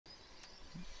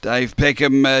Dave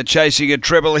Peckham chasing a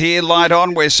treble here. Light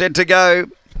on. We're set to go.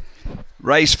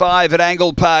 Race 5 at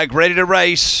Angle-Park. Ready to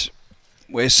race.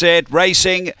 We're set.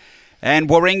 Racing. And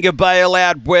Warringah Bale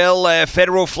out well.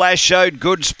 Federal Flash showed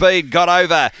good speed. Got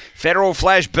over. Federal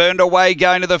Flash burned away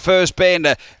going to the first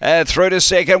bend. Through to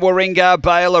second. Warringah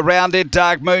Bale around it.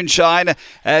 Dark Moonshine.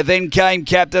 Then came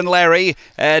Captain Larry.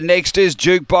 Next is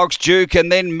Jukebox Duke.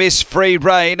 And then Miss Free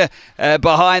Rain.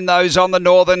 Behind those on the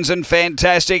Northerns and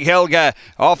Fantastic Helga.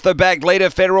 Off the back leader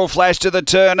Federal Flash to the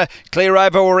turn. Clear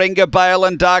over Warringah Bale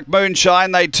and Dark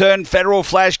Moonshine. They turn. Federal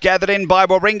Flash gathered in by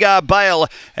Warringah Bale.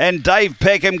 And Dave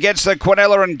Peckham gets the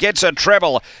Quinella and gets a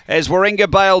treble as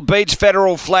Warringah Bale beats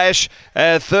Federal Flash.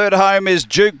 Third home is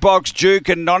Jukebox Duke,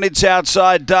 and on its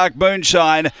outside Dark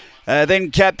Moonshine.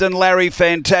 Then Captain Larry,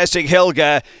 Fantastic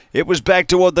Helga. It was back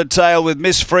toward the tail with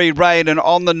Miss Free Rain and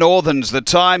on the Northerns. The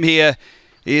time here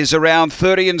is around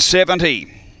 30 and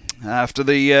 70 after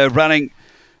the running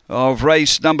of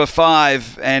race number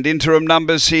 5, and interim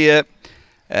numbers here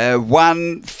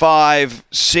 1, 5,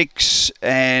 6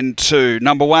 and 2.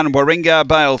 Number 1, Warringah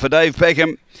Bale for Dave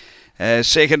Peckham.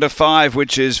 Second to 5,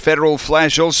 which is Federal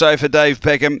Flash, also for Dave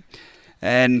Peckham.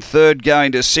 And third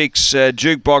going to 6,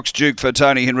 Jukebox Duke for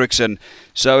Tony Henriksen.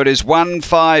 So it is 1,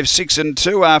 5, 6 and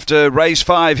 2 after race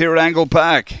 5 here at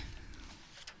Angle-Park.